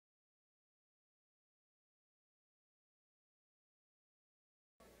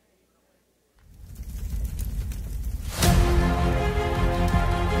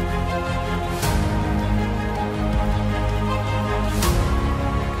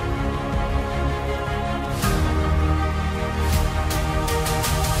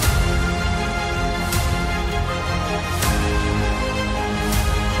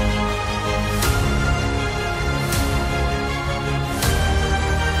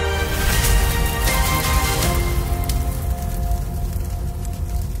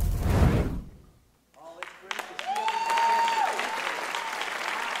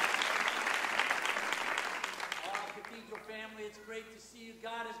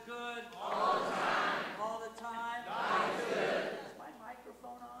good. All the time. All the time. God is good. Is my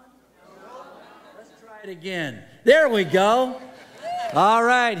microphone on? No. Let's try it again. There we go. All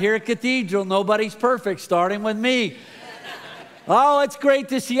right, here at Cathedral, nobody's perfect, starting with me. Oh, it's great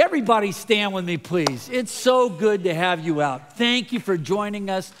to see everybody. Stand with me, please. It's so good to have you out. Thank you for joining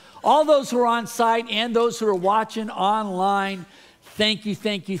us. All those who are on site and those who are watching online, thank you,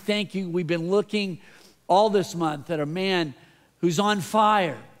 thank you, thank you. We've been looking all this month at a man who's on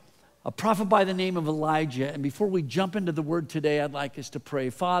fire, a prophet by the name of Elijah. And before we jump into the word today, I'd like us to pray.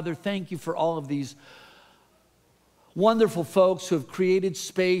 Father, thank you for all of these wonderful folks who have created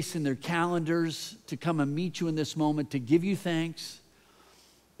space in their calendars to come and meet you in this moment, to give you thanks.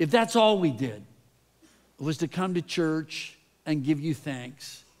 If that's all we did, was to come to church and give you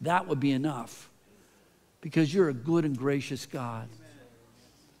thanks, that would be enough, because you're a good and gracious God.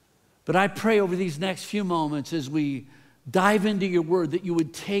 But I pray over these next few moments as we dive into your word, that you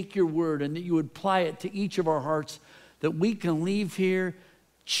would take your word and that you would apply it to each of our hearts, that we can leave here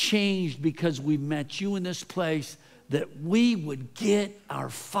changed because we've met you in this place, that we would get our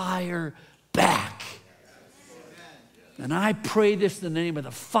fire back. And I pray this in the name of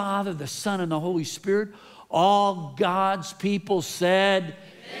the Father, the Son, and the Holy Spirit. All God's people said,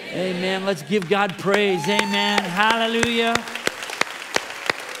 amen. Amen. Let's give God praise. Amen. Hallelujah.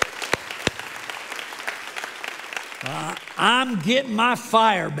 I'm getting my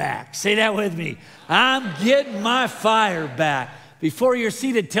fire back. Say that with me. I'm getting my fire back. Before you're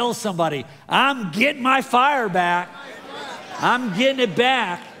seated, tell somebody, I'm getting my fire back. I'm getting it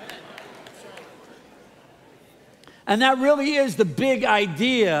back. And that really is the big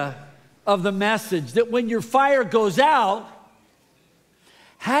idea of the message, that when your fire goes out,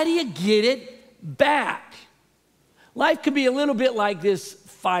 how do you get it back? Life could be a little bit like this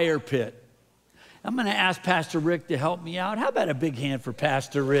fire pit. I'm going to ask Pastor Rick to help me out. How about a big hand for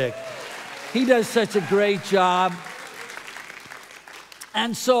Pastor Rick? He does such a great job.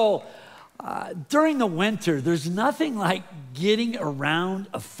 And so during the winter, there's nothing like getting around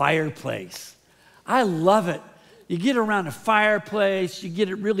a fireplace. I love it. You get around a fireplace, you get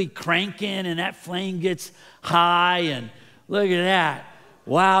it really cranking, and that flame gets high, and look at that.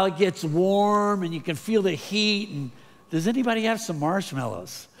 Wow, it gets warm, and you can feel the heat. And does anybody have some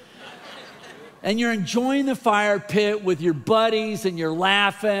marshmallows? And you're enjoying the fire pit with your buddies, and you're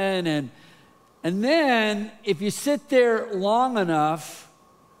laughing. And then, if you sit there long enough,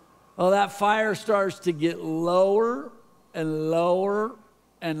 well, that fire starts to get lower and lower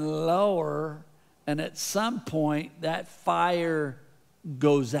and lower. And at some point, that fire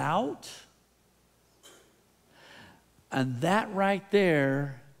goes out. And that right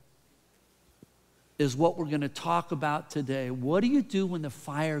there is what we're going to talk about today. What do you do when the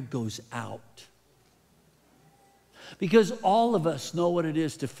fire goes out? Because all of us know what it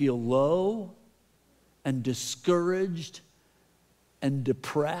is to feel low and discouraged and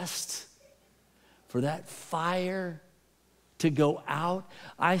depressed, for that fire to go out.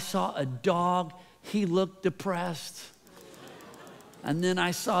 I saw a dog, he looked depressed. And then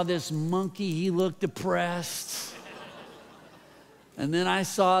I saw this monkey, he looked depressed. And then I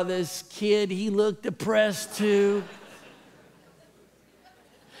saw this kid, he looked depressed too.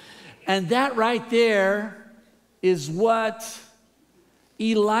 And that right there is what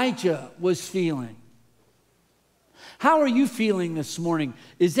Elijah was feeling. How are you feeling this morning?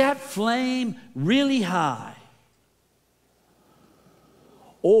 Is that flame really high?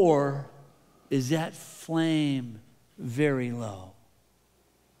 Or is that flame very low?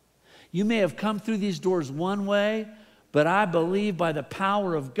 You may have come through these doors one way, but I believe by the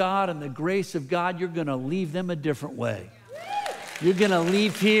power of God and the grace of God, you're going to leave them a different way. You're going to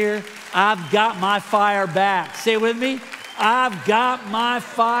leave here, I've got my fire back. Say it with me. I've got my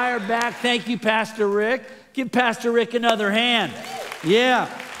fire back. Thank you, Pastor Rick. Give Pastor Rick another hand. Yeah.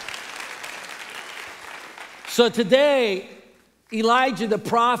 So today, Elijah the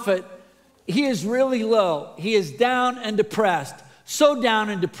prophet, he is really low. He is down and depressed. So down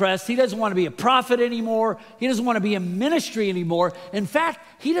and depressed, he doesn't want to be a prophet anymore. He doesn't want to be in ministry anymore. In fact,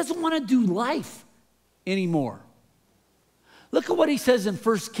 he doesn't want to do life anymore. Look at what he says in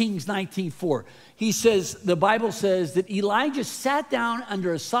 1 Kings 19:4. He says, the Bible says that Elijah sat down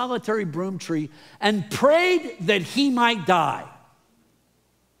under a solitary broom tree and prayed that he might die.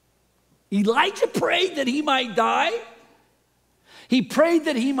 Elijah prayed that he might die. He prayed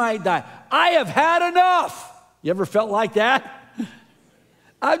that he might die. I have had enough. You ever felt like that?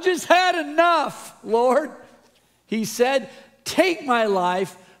 I've just had enough, Lord. He said, take my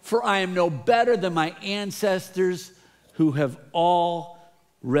life, for I am no better than my ancestors who have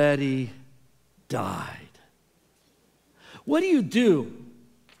already died. What do you do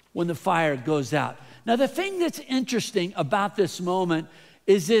when the fire goes out. Now, the thing that's interesting about this moment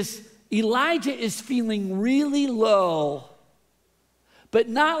is this: Elijah is feeling really low, but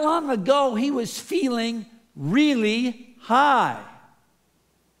not long ago he was feeling really high,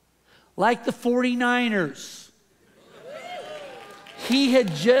 like the 49ers. He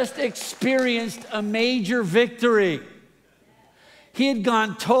had just experienced a major victory. He had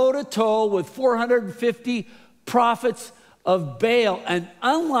gone toe-to-toe with 450 prophets of Baal, and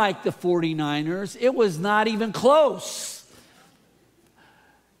unlike the 49ers, it was not even close.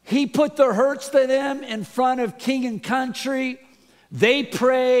 He put the hurts to them in front of king and country. They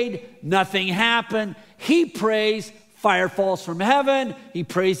prayed, nothing happened. He prays, fire falls from heaven. He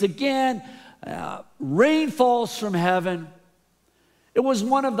prays again, rain falls from heaven. It was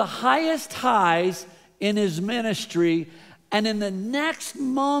one of the highest highs in his ministry, and in the next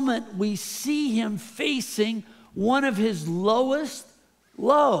moment we see him facing one of his lowest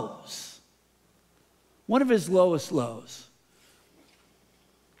lows. One of his lowest lows.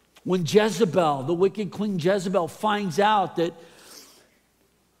 When Jezebel, the wicked Queen Jezebel, finds out that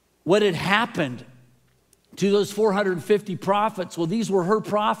what had happened to those 450 prophets, well, these were her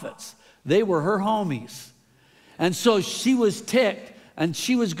prophets. They were her homies. And so she was ticked, and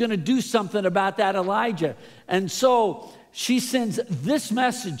she was going to do something about that Elijah. And so she sends this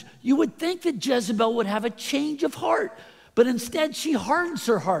message. You would think that Jezebel would have a change of heart, but instead she hardens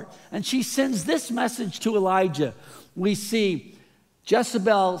her heart, and she sends this message to Elijah. We see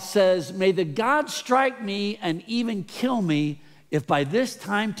Jezebel says, "May the God strike me and even kill me if by this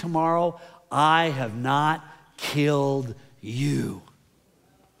time tomorrow I have not killed you."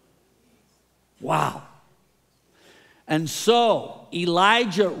 Wow. And so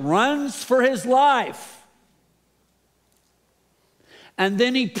Elijah runs for his life. And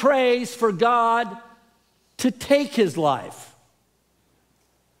then he prays for God to take his life.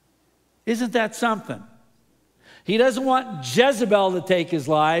 Isn't that something? He doesn't want Jezebel to take his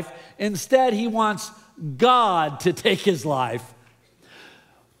life. Instead, he wants God to take his life.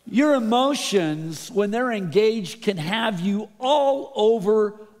 Your emotions, when they're engaged, can have you all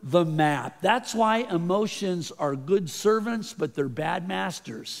over the map. That's why emotions are good servants, but they're bad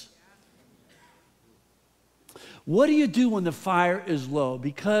masters. What do you do when the fire is low?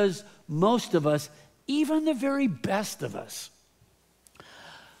 Because most of us, even the very best of us,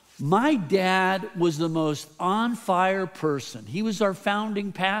 my dad was the most on-fire person. He was our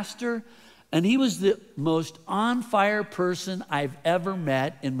founding pastor, and he was the most on-fire person I've ever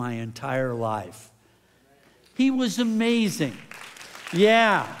met in my entire life. He was amazing.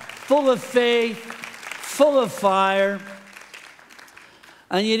 Yeah, full of faith, full of fire.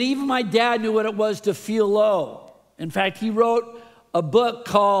 And yet even my dad knew what it was to feel low. In fact, he wrote a book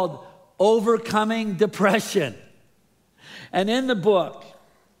called Overcoming Depression. And in the book,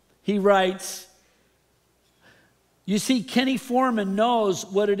 he writes, you see, Kenny Foreman knows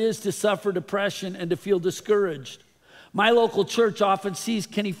what it is to suffer depression and to feel discouraged. My local church often sees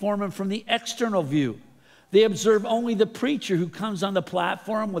Kenny Foreman from the external view. They observe only the preacher who comes on the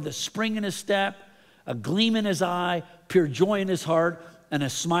platform with a spring in his step, a gleam in his eye, pure joy in his heart, and a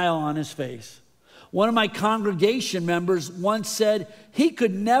smile on his face. One of my congregation members once said he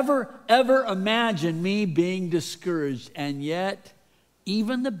could never, ever imagine me being discouraged. And yet,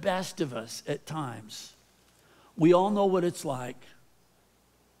 even the best of us at times, we all know what it's like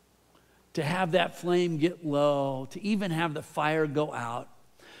to have that flame get low, to even have the fire go out.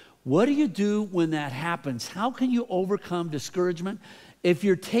 What do you do when that happens? How can you overcome discouragement? If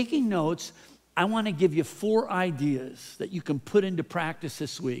you're taking notes, I want to give you 4 ideas that you can put into practice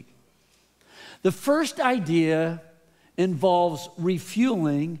this week. The first idea involves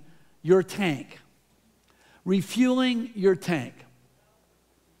refueling your tank. Refueling your tank.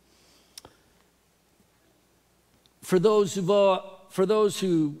 For those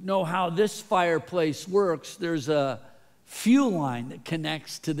who know how this fireplace works, there's a fuel line that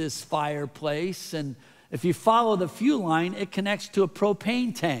connects to this fireplace. And if you follow the fuel line, it connects to a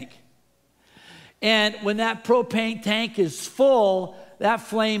propane tank. And when that propane tank is full, that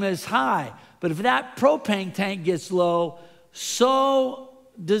flame is high. But if that propane tank gets low, so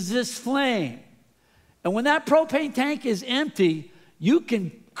does this flame. And when that propane tank is empty, you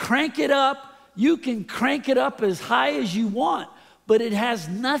can crank it up. You can crank it up as high as you want, but it has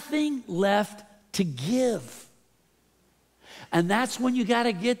nothing left to give. And that's when you got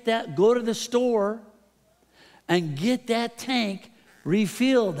to go to the store and get that tank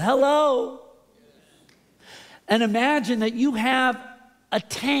refilled. Hello. And imagine that you have a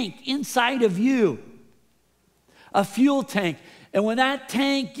tank inside of you, a fuel tank. And when that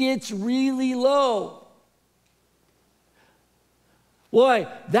tank gets really low, Boy,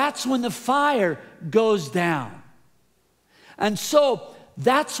 that's when the fire goes down. And so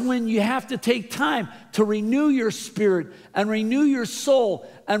that's when you have to take time to renew your spirit and renew your soul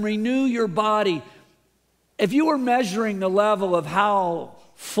and renew your body. If you were measuring the level of how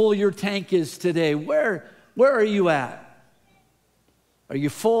full your tank is today, where are you at? Are you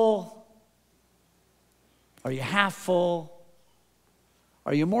full? Are you half full?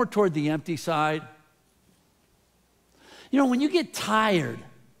 Are you more toward the empty side? You know, when you get tired,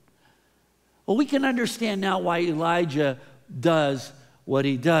 well, we can understand now why Elijah does what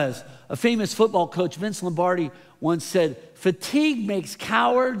he does. A famous football coach, Vince Lombardi, once said, "Fatigue makes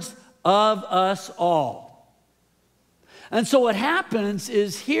cowards of us all." And so what happens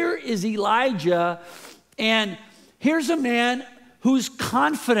is, here is Elijah, and here's a man who's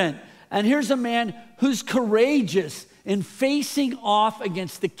confident, and here's a man who's courageous in facing off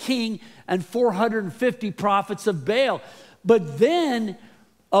against the king and 450 prophets of Baal. But then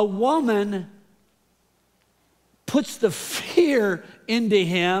a woman puts the fear into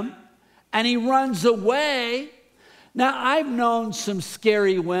him, and he runs away. Now, I've known some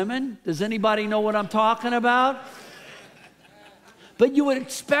scary women. Does anybody know what I'm talking about? But you would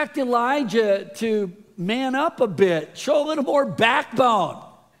expect Elijah to man up a bit, show a little more backbone.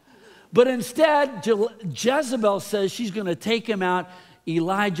 But instead, Jezebel says she's going to take him out.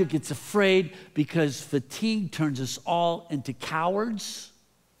 Elijah gets afraid because fatigue turns us all into cowards.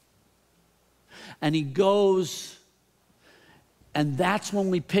 And he goes, and that's when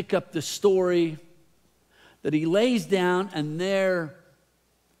we pick up the story that he lays down, and there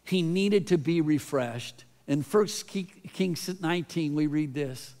he needed to be refreshed. In 1 Kings 19, we read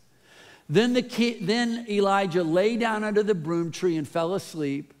this. Then Elijah lay down under the broom tree and fell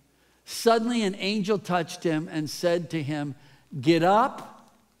asleep. Suddenly an angel touched him and said to him, "Get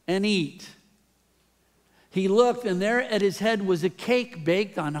up and eat." He looked, and there at his head was a cake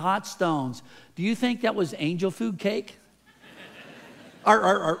baked on hot stones. Do you think that was angel food cake?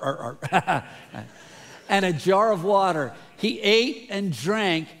 And a jar of water. He ate and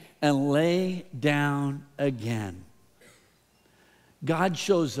drank and lay down again. God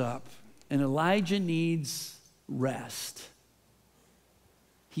shows up, and Elijah needs rest.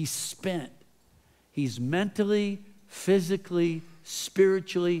 He's spent. He's mentally, physically,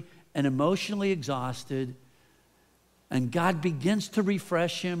 spiritually, and emotionally exhausted. And God begins to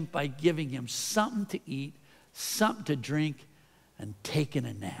refresh him by giving him something to eat, something to drink, and taking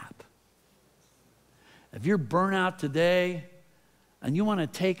a nap. If you're burnt out today and you want to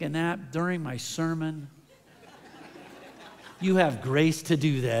take a nap during my sermon, you have grace to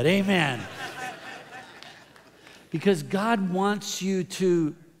do that. Amen. Because God wants you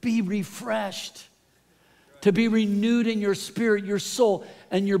to be refreshed, to be renewed in your spirit, your soul,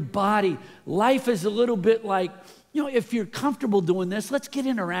 and your body. Life is a little bit like, you know, if you're comfortable doing this, let's get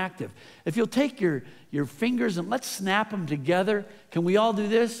interactive. If you'll take your fingers and let's snap them together. Can we all do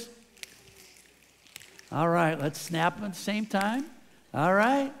this? All right, let's snap them at the same time. All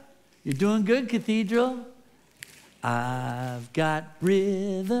right. You're doing good, Cathedral. I've got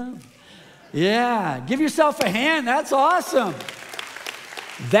rhythm. Yeah, give yourself a hand. That's awesome.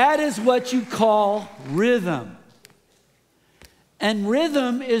 That is what you call rhythm. And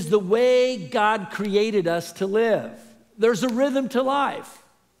rhythm is the way God created us to live. There's a rhythm to life.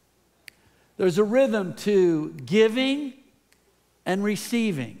 There's a rhythm to giving and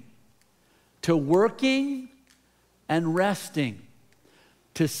receiving, to working and resting,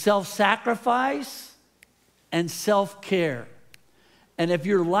 to self-sacrifice and self-care. And if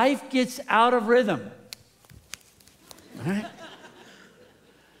your life gets out of rhythm, all right,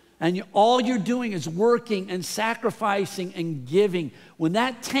 and all you're doing is working and sacrificing and giving, when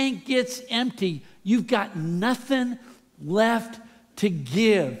that tank gets empty, you've got nothing left to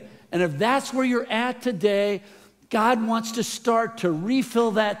give. And if that's where you're at today, God wants to start to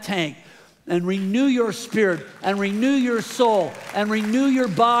refill that tank and renew your spirit and renew your soul and renew your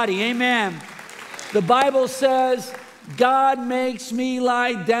body. Amen. The Bible says, God makes me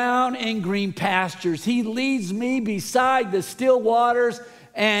lie down in green pastures. He leads me beside the still waters,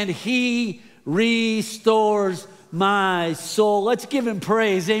 and he restores my soul. Let's give him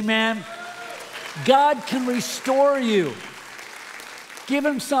praise. Amen. God can restore you. Give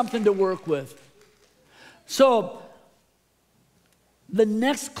him something to work with. So, the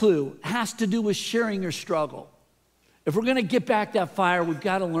next clue has to do with sharing your struggle. If we're going to get back that fire, we've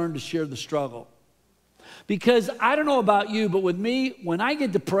got to learn to share the struggle. Because I don't know about you, but with me, when I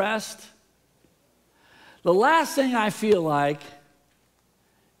get depressed, the last thing I feel like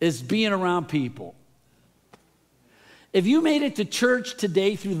is being around people. If you made it to church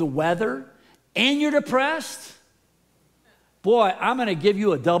today through the weather and you're depressed, boy, I'm going to give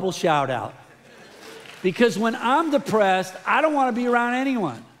you a double shout out. Because when I'm depressed, I don't want to be around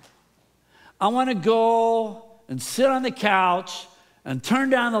anyone. I want to go and sit on the couch and turn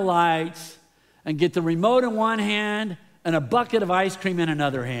down the lights and get the remote in one hand and a bucket of ice cream in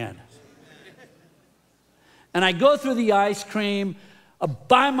another hand. And I go through the ice cream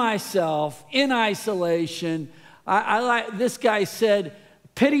by myself in isolation. I like this guy said,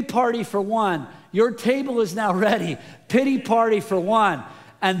 pity party for one. Your table is now ready. Pity party for one.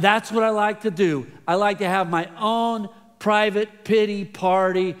 And that's what I like to do. I like to have my own private pity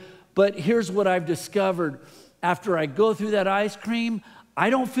party. But here's what I've discovered. After I go through that ice cream, I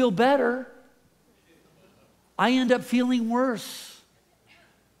don't feel better. I end up feeling worse.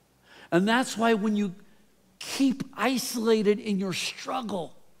 And that's why when you keep isolated in your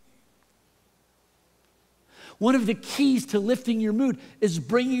struggle, one of the keys to lifting your mood is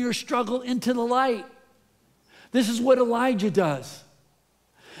bringing your struggle into the light. This is what Elijah does.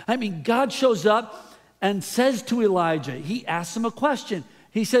 I mean, God shows up and says to Elijah, he asks him a question.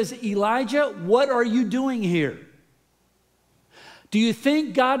 He says, Elijah, what are you doing here? Do you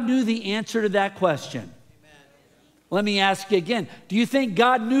think God knew the answer to that question? Amen. Let me ask you again. Do you think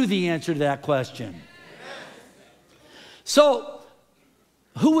God knew the answer to that question? Amen. So,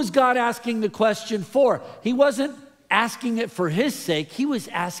 who was God asking the question for? He wasn't asking it for his sake. He was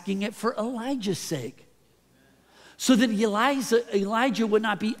asking it for Elijah's sake. So that Elijah would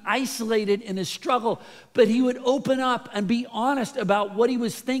not be isolated in his struggle, but he would open up and be honest about what he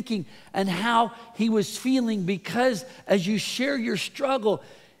was thinking and how he was feeling. Because as you share your struggle,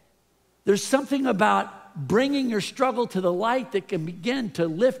 there's something about bringing your struggle to the light that can begin to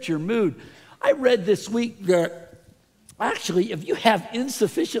lift your mood. I read this week that actually, if you have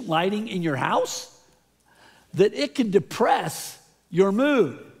insufficient lighting in your house, that it can depress your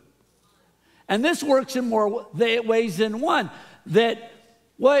mood. And this works in more ways than one. That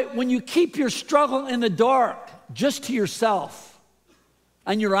when you keep your struggle in the dark just to yourself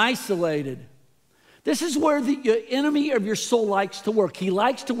and you're isolated, this is where the enemy of your soul likes to work. He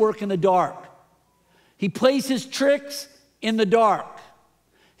likes to work in the dark. He plays his tricks in the dark.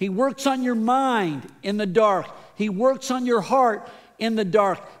 He works on your mind in the dark. He works on your heart in the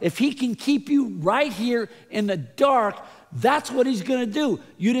dark. If he can keep you right here in the dark, that's what he's going to do.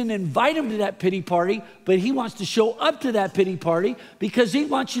 You didn't invite him to that pity party, but he wants to show up to that pity party because he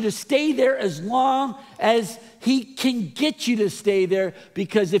wants you to stay there as long as he can get you to stay there.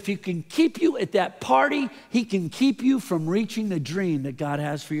 Because if he can keep you at that party, he can keep you from reaching the dream that God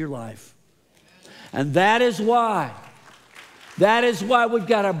has for your life. And that is why we've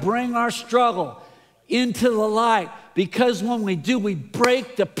got to bring our struggle into the light. Because when we do, we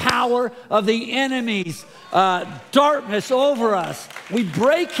break the power of the enemy's darkness over us. We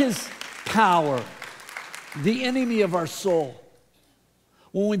break his power, the enemy of our soul.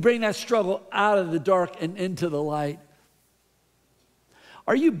 When we bring that struggle out of the dark and into the light.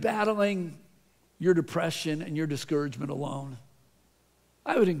 Are you battling your depression and your discouragement alone?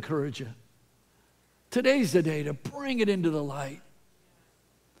 I would encourage you. Today's the day to bring it into the light.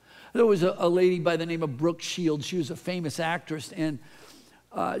 There was a lady by the name of Brooke Shields. She was a famous actress, and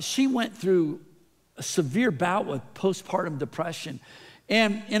she went through a severe bout with postpartum depression.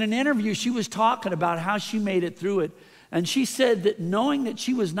 And in an interview, she was talking about how she made it through it. And she said that knowing that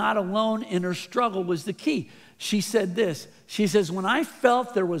she was not alone in her struggle was the key. She said this. She says, when I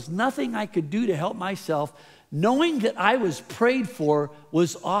felt there was nothing I could do to help myself, knowing that I was prayed for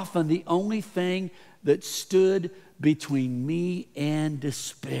was often the only thing that stood between me and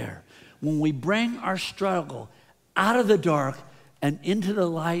despair. When we bring our struggle out of the dark and into the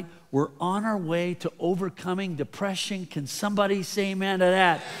light, we're on our way to overcoming depression. Can somebody say amen to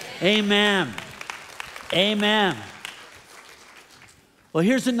that? Amen. Amen. Well,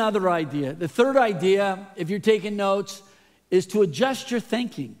 here's another idea. The third idea, if you're taking notes, is to adjust your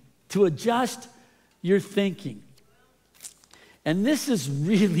thinking. To adjust your thinking. And this is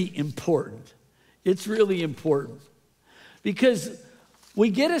really important. It's really important. Because we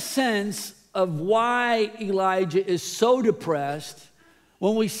get a sense of why Elijah is so depressed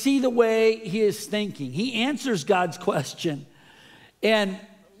when we see the way he is thinking. He answers God's question. And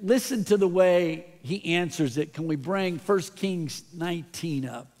listen to the way he answers it. Can we bring 1 Kings 19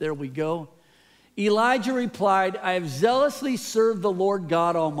 up? There we go. Elijah replied, I have zealously served the Lord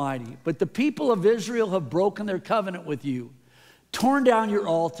God Almighty, but the people of Israel have broken their covenant with you, torn down your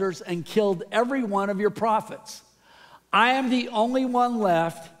altars, and killed every one of your prophets. I am the only one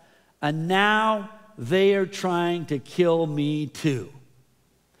left, and now they are trying to kill me too.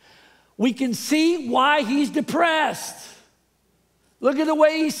 We can see why he's depressed. Look at the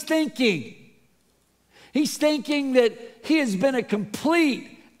way he's thinking. He's thinking that he has been a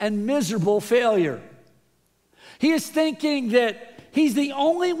complete and miserable failure. He is thinking that he's the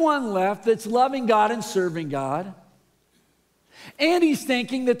only one left that's loving God and serving God. And he's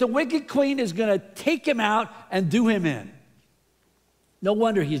thinking that the wicked queen is going to take him out and do him in. No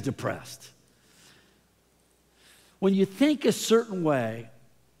wonder he's depressed. When you think a certain way,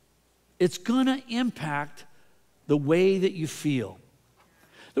 it's going to impact the way that you feel.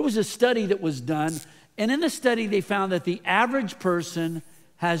 There was a study that was done, and in the study they found that the average person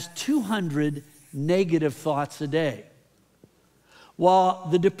has 200 negative thoughts a day, while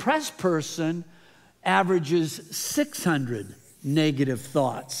the depressed person averages 600 negative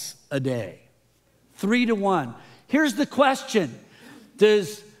thoughts a day. 3 to 1. Here's the question.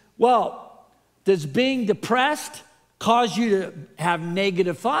 Does being depressed cause you to have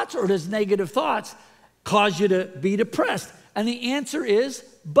negative thoughts, or does negative thoughts cause you to be depressed? And the answer is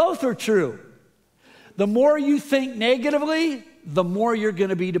both are true. The more you think negatively, the more you're going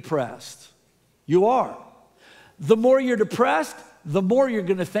to be depressed. You are. The more you're depressed, the more you're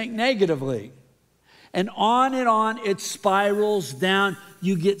going to think negatively. And on it spirals down.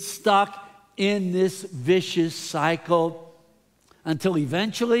 You get stuck in this vicious cycle until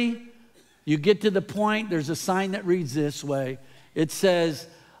eventually you get to the point, there's a sign that reads this way. It says,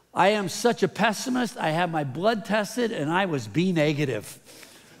 I am such a pessimist, I had my blood tested and I was B negative.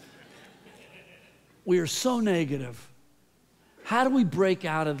 We are so negative. How do we break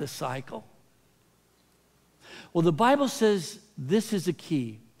out of the cycle? Well, the Bible says this is a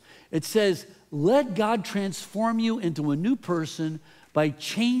key. It says, let God transform you into a new person by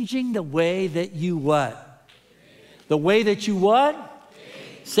changing the way that you what? The way that you what?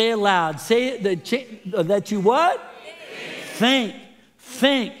 Say it loud. Say it that you what?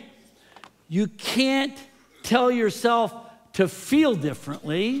 Think. You can't tell yourself to feel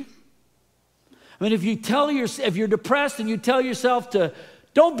differently. I mean, if you're depressed and you tell yourself to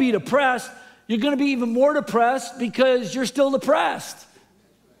don't be depressed, you're going to be even more depressed because you're still depressed.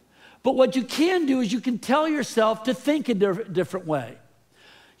 But what you can do is you can tell yourself to think a different way.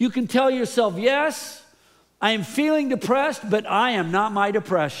 You can tell yourself, yes, I am feeling depressed, but I am not my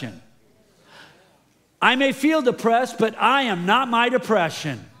depression. I may feel depressed, but I am not my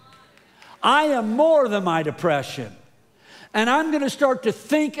depression. I am more than my depression. And I'm going to start to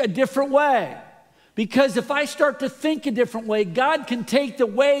think a different way. Because if I start to think a different way, God can take the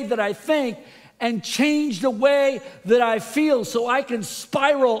way that I think and change the way that I feel so I can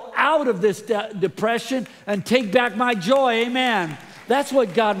spiral out of this depression and take back my joy. Amen. That's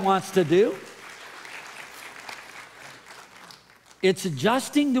what God wants to do. It's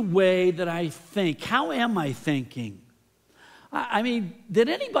adjusting the way that I think. How am I thinking? I mean, did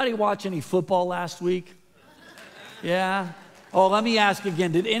anybody watch any football last week? Yeah? Oh, let me ask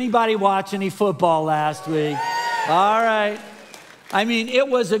again. Did anybody watch any football last week? All right. I mean, it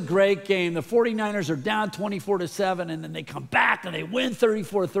was a great game. The 49ers are down 24-7, and then they come back and they win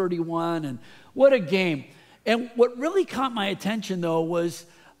 34-31. And what a game. And what really caught my attention, though, was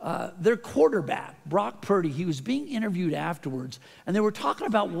their quarterback, Brock Purdy. He was being interviewed afterwards, and they were talking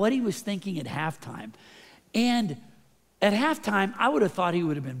about what he was thinking at halftime. And at halftime, I would have thought he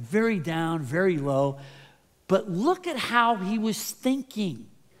would have been very down, very low. But look at how he was thinking.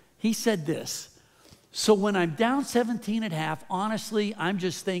 He said this. So when I'm down 17 at half, honestly, I'm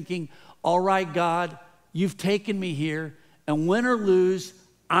just thinking, all right, God, you've taken me here, and win or lose,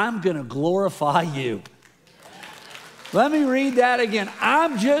 I'm going to glorify you. Let me read that again.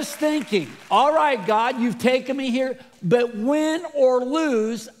 I'm just thinking, all right, God, you've taken me here, but win or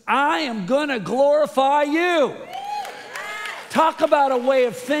lose, I am going to glorify you. Talk about a way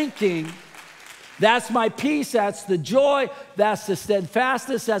of thinking. That's my peace, that's the joy, that's the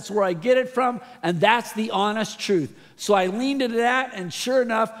steadfastness, that's where I get it from, and that's the honest truth. So I leaned into that, and sure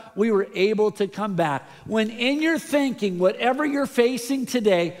enough, we were able to come back. When in your thinking, whatever you're facing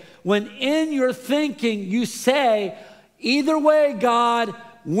today, when in your thinking you say, either way, God,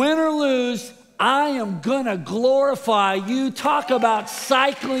 win or lose, I am going to glorify you. Talk about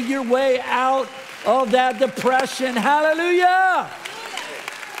cycling your way out of that depression. Hallelujah.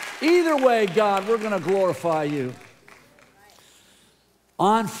 Either way, God, we're going to glorify you.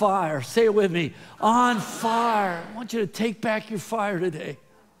 On fire. Say it with me. On fire. I want you to take back your fire today.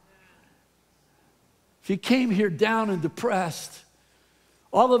 If you came here down and depressed,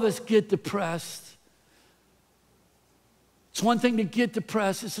 all of us get depressed. It's one thing to get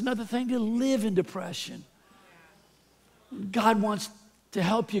depressed. It's another thing to live in depression. God wants to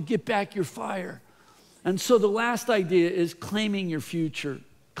help you get back your fire. And so the last idea is claiming your future.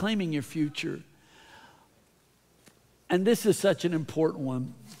 Claiming your future. And this is such an important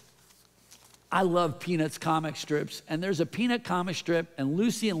one. I love Peanuts comic strips. And there's a Peanut comic strip, and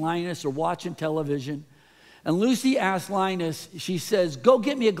Lucy and Linus are watching television. And Lucy asks Linus, she says, go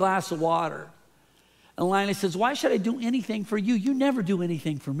get me a glass of water. And Linus says, why should I do anything for you? You never do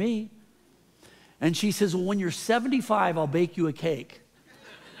anything for me. And she says, well, when you're 75, I'll bake you a cake.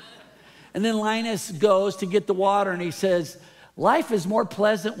 And then Linus goes to get the water, and he says, life is more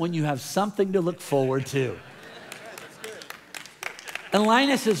pleasant when you have something to look forward to. And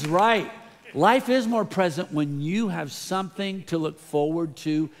Linus is right. Life is more present when you have something to look forward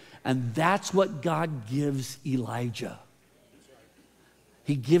to, and that's what God gives Elijah.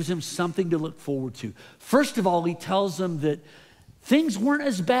 He gives him something to look forward to. First of all, he tells him that things weren't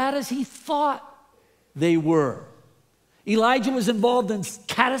as bad as he thought they were. Elijah was involved in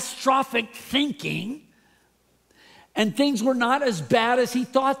catastrophic thinking, and things were not as bad as he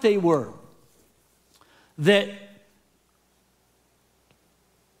thought they were. That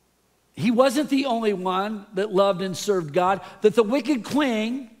he wasn't the only one that loved and served God, that the wicked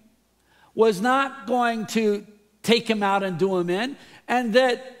king was not going to take him out and do him in, and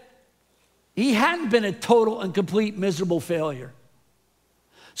that he hadn't been a total and complete miserable failure.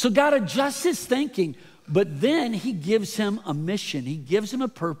 So God adjusts his thinking, but then he gives him a mission. He gives him a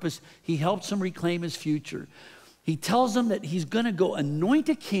purpose. He helps him reclaim his future. He tells him that he's going to go anoint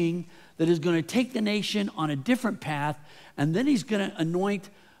a king that is going to take the nation on a different path, and then he's going to anoint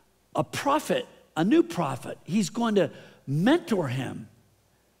a prophet, a new prophet. He's going to mentor him,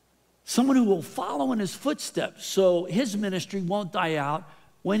 someone who will follow in his footsteps so his ministry won't die out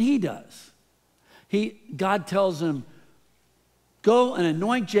when he does. God tells him, go and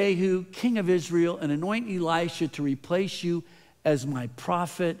anoint Jehu, king of Israel, and anoint Elisha to replace you as my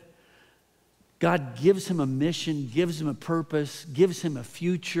prophet. God gives him a mission, gives him a purpose, gives him a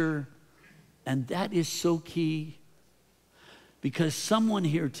future, and that is so key. Because someone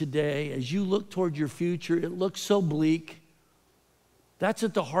here today, as you look toward your future, it looks so bleak. That's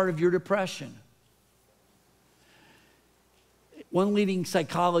at the heart of your depression. One leading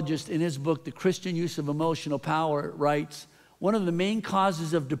psychologist in his book, The Christian Use of Emotional Power, writes, one of the main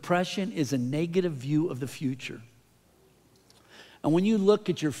causes of depression is a negative view of the future. And when you look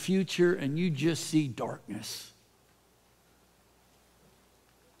at your future and you just see darkness,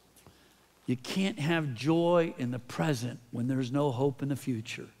 you can't have joy in the present when there's no hope in the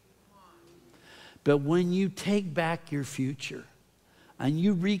future. But when you take back your future and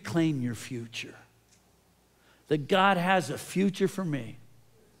you reclaim your future, that God has a future for me,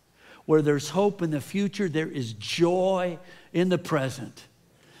 where there's hope in the future, there is joy in the present.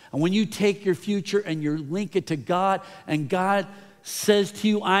 And when you take your future and you link it to God, and God says to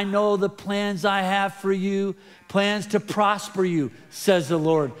you, I know the plans I have for you, plans to prosper you, says the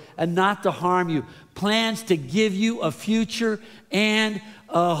Lord, and not to harm you, plans to give you a future and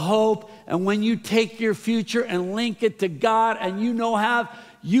a hope. And when you take your future and link it to God, and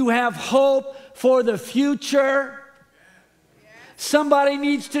you have hope for the future, somebody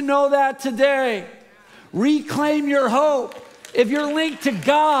needs to know that today. Reclaim your hope. If you're linked to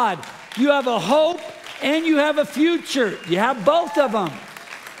God, you have a hope and you have a future. You have both of them.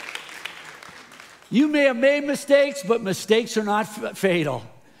 You may have made mistakes, but mistakes are not fatal.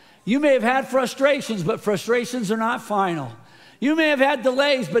 You may have had frustrations, but frustrations are not final. You may have had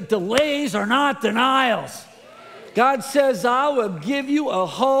delays, but delays are not denials. God says, I will give you a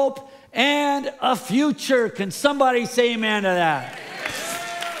hope and a future. Can somebody say amen to that?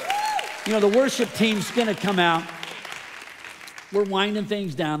 You know, the worship team's going to come out. We're winding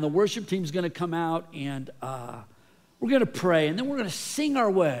things down. The worship team's going to come out, and we're going to pray, and then we're going to sing our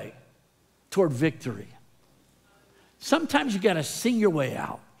way toward victory. Sometimes you got to sing your way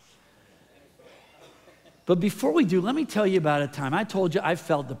out. But before we do, let me tell you about a time. I told you I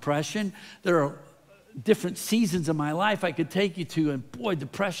felt depression. There are different seasons of my life I could take you to, and boy,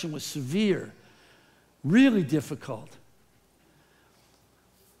 depression was severe, really difficult.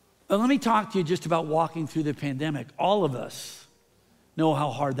 But let me talk to you just about walking through the pandemic. All of us know how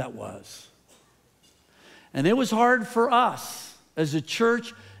hard that was. And it was hard for us as a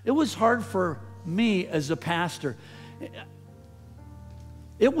church. It was hard for me as a pastor.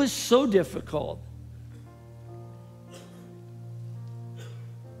 It was so difficult.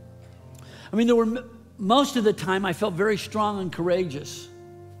 I mean, most of the time I felt very strong and courageous.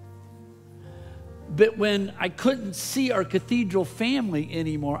 But when I couldn't see our Cathedral family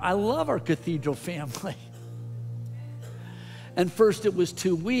anymore, I love our Cathedral family. And first it was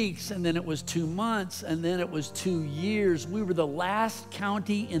 2 weeks, and then it was 2 months, and then it was 2 years. We were the last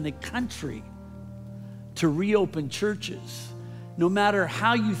county in the country to reopen churches. No matter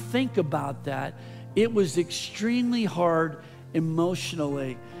how you think about that, it was extremely hard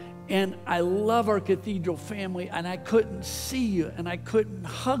emotionally. And I love our Cathedral family, and I couldn't see you, and I couldn't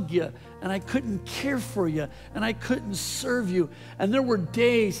hug you, and I couldn't care for you, and I couldn't serve you. And there were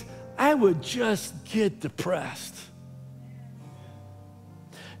days I would just get depressed.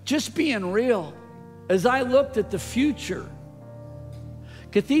 Just being real, as I looked at the future,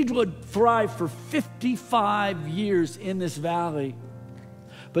 Cathedral had thrived for 55 years in this valley.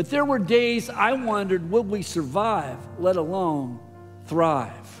 But there were days I wondered, would we survive, let alone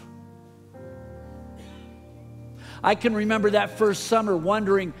thrive? I can remember that first summer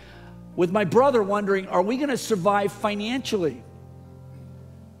wondering, with my brother wondering, are we going to survive financially?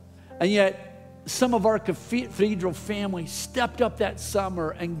 And yet, some of our Cathedral family stepped up that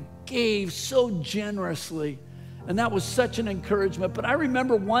summer and gave so generously. And that was such an encouragement. But I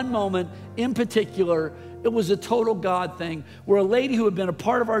remember one moment in particular, it was a total God thing, where a lady who had been a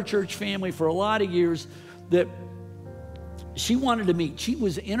part of our church family for a lot of years, that she wanted to meet. She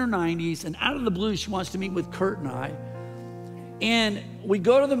was in her 90s, and out of the blue, she wants to meet with Kurt and I. And we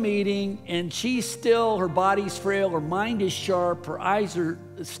go to the meeting, and she's still, her body's frail, her mind is sharp, her eyes are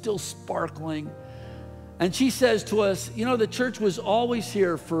still sparkling. And she says to us, you know, the church was always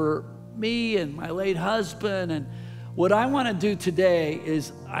here for me and my late husband, and what I want to do today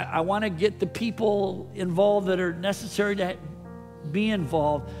is I want to get the people involved that are necessary to be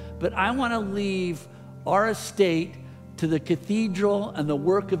involved, but I want to leave our estate to the Cathedral and the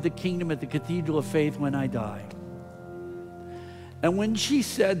work of the kingdom at the Cathedral of Faith when I die. And when she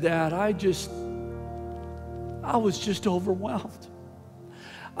said that, I was just overwhelmed.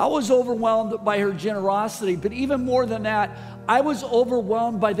 I was overwhelmed by her generosity, but even more than that, I was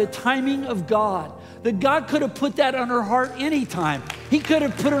overwhelmed by the timing of God. That God could have put that on her heart anytime. He could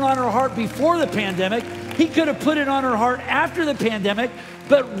have put it on her heart before the pandemic. He could have put it on her heart after the pandemic.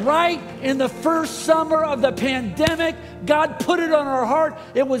 But right in the first summer of the pandemic, God put it on her heart.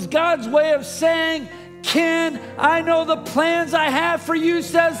 It was God's way of saying, Ken, I know the plans I have for you,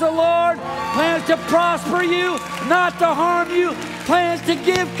 says the Lord. Plans to prosper you, not to harm you. Plans to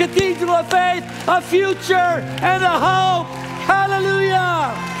give Cathedral of Faith a future and a hope.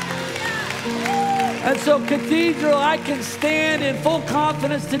 Hallelujah. And so, Cathedral, I can stand in full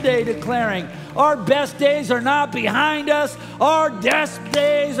confidence today declaring our best days are not behind us. Our best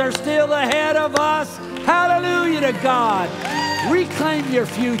days are still ahead of us. Hallelujah to God. Reclaim your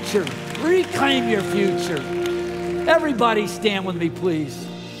future. Reclaim your future. Everybody stand with me, please.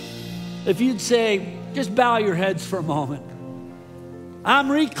 If you'd say, just bow your heads for a moment.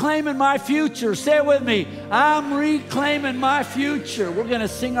 I'm reclaiming my future. Say it with me. I'm reclaiming my future. We're going to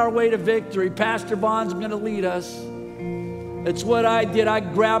sing our way to victory. Pastor Vaughn's going to lead us. It's what I did. I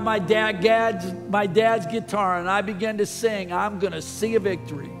grabbed my dad's guitar and I began to sing. I'm going to see a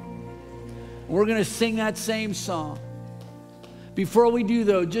victory. We're going to sing that same song. Before we do,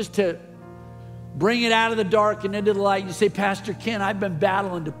 though, just to bring it out of the dark and into the light, you say, Pastor Ken, I've been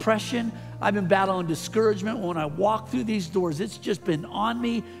battling depression. I've been battling discouragement. When I walk through these doors, it's just been on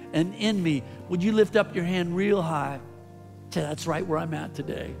me and in me. Would you lift up your hand real high? Say, that's right where I'm at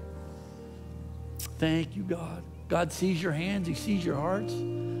today. Thank you, God. God sees your hands. He sees your hearts.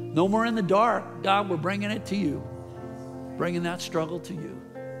 No more in the dark. God, we're bringing it to you. Bringing that struggle to you.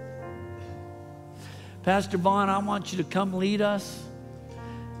 Pastor Vaughn, I want you to come lead us.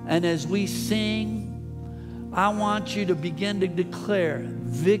 And as we sing, I want you to begin to declare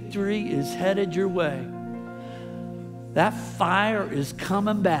victory is headed your way. That fire is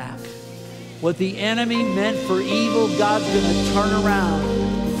coming back. What the enemy meant for evil, God's going to turn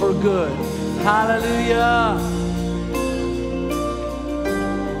around for good. Hallelujah.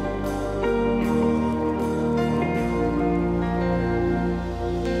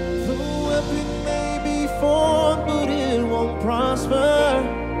 The weapon may be formed, but it won't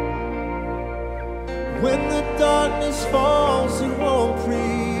prosper. When the darkness falls, it won't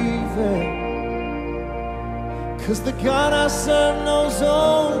prevail. 'Cause the God I serve knows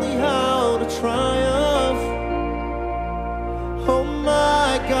only how to triumph. Oh,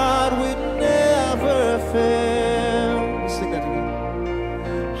 my God will never fail. Sing that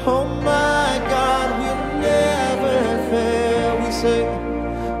together. Oh, my God will never fail. We say,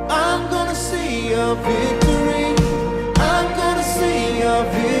 I'm gonna see a victory. I'm gonna see a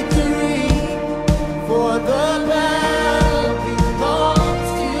victory. For the battle belongs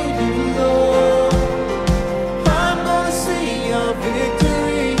to you, Lord. I'm gonna see a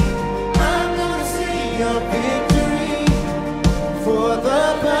victory. I'm gonna see a victory. For the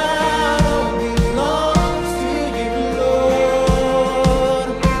battle belongs to you, Lord.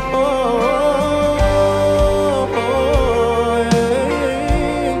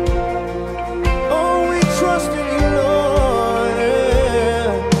 Oh, we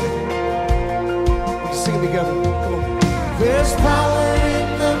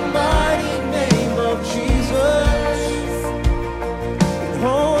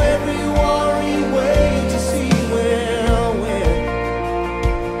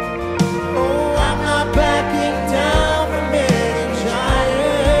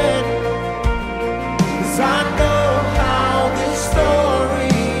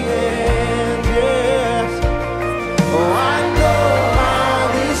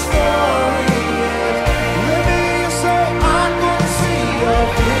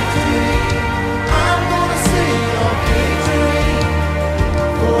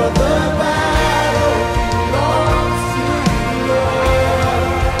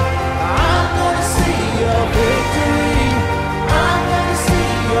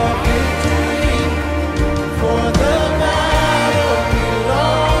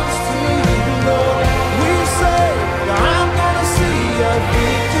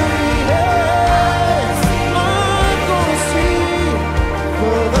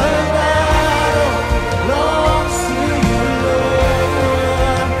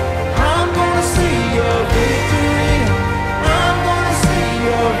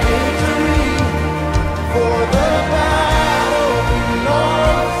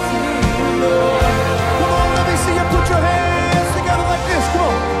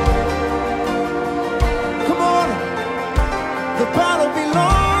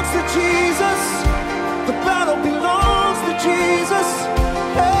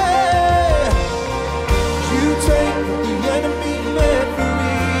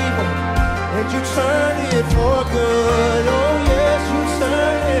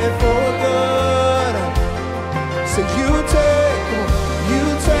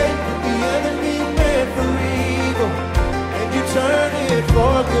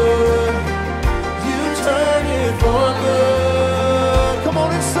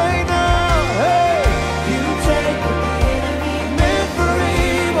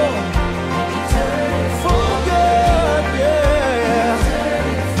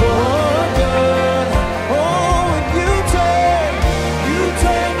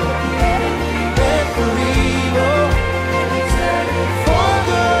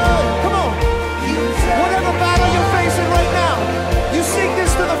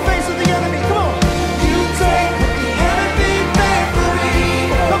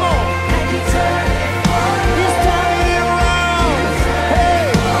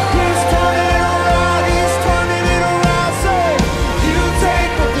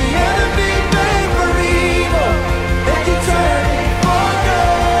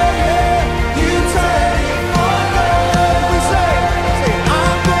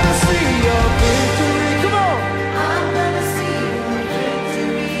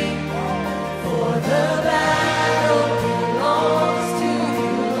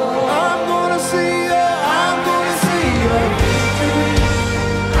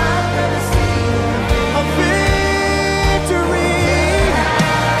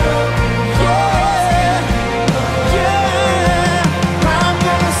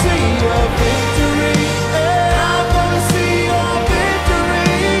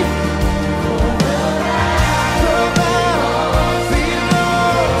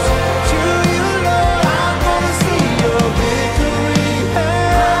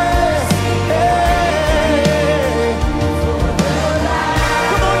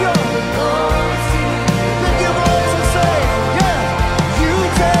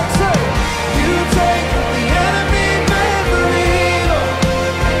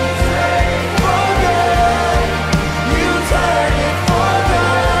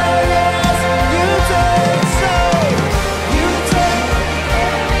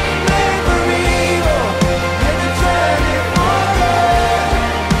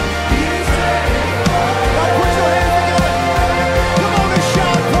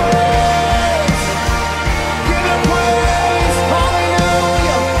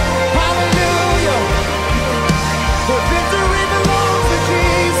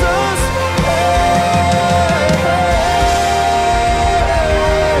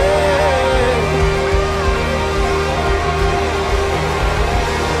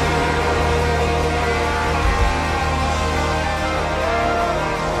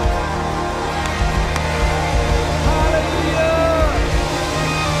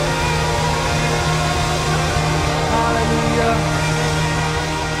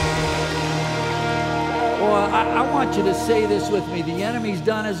want you to say this with me. The enemy's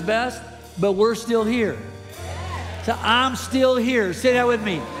done his best, but we're still here. So I'm still here. Say that with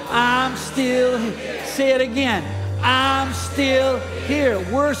me. I'm still here. Say it again. I'm still here.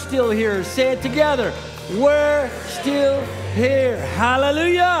 We're still here. Say it together. We're still here.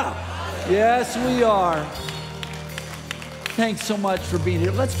 Hallelujah. Yes, we are. Thanks so much for being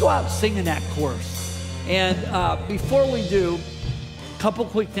here. Let's go out singing that chorus. And before we do, a couple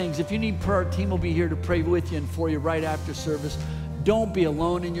quick things. If you need prayer, our team will be here to pray with you and for you right after service. Don't be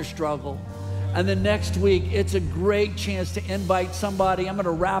alone in your struggle. And then next week, it's a great chance to invite somebody. I'm going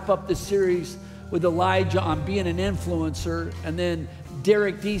to wrap up the series with Elijah on being an influencer. And then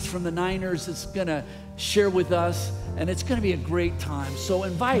Derek Deese from the Niners is going to share with us. And it's going to be a great time. So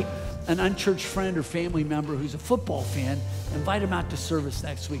invite an unchurched friend or family member who's a football fan. Invite him out to service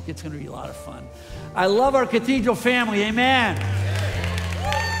next week. It's going to be a lot of fun. I love our Cathedral family. Amen.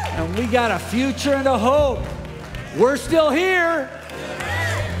 And we got a future and a hope. We're still here.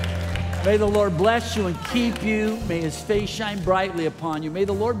 May the Lord bless you and keep you. May his face shine brightly upon you. May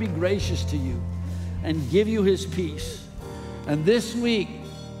the Lord be gracious to you and give you his peace. And this week,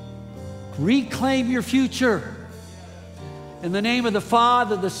 reclaim your future. In the name of the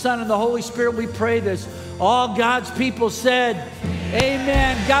Father, the Son, and the Holy Spirit, we pray this. All God's people said,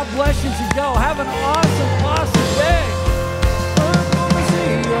 amen. God bless you as you go. Have an awesome, awesome day.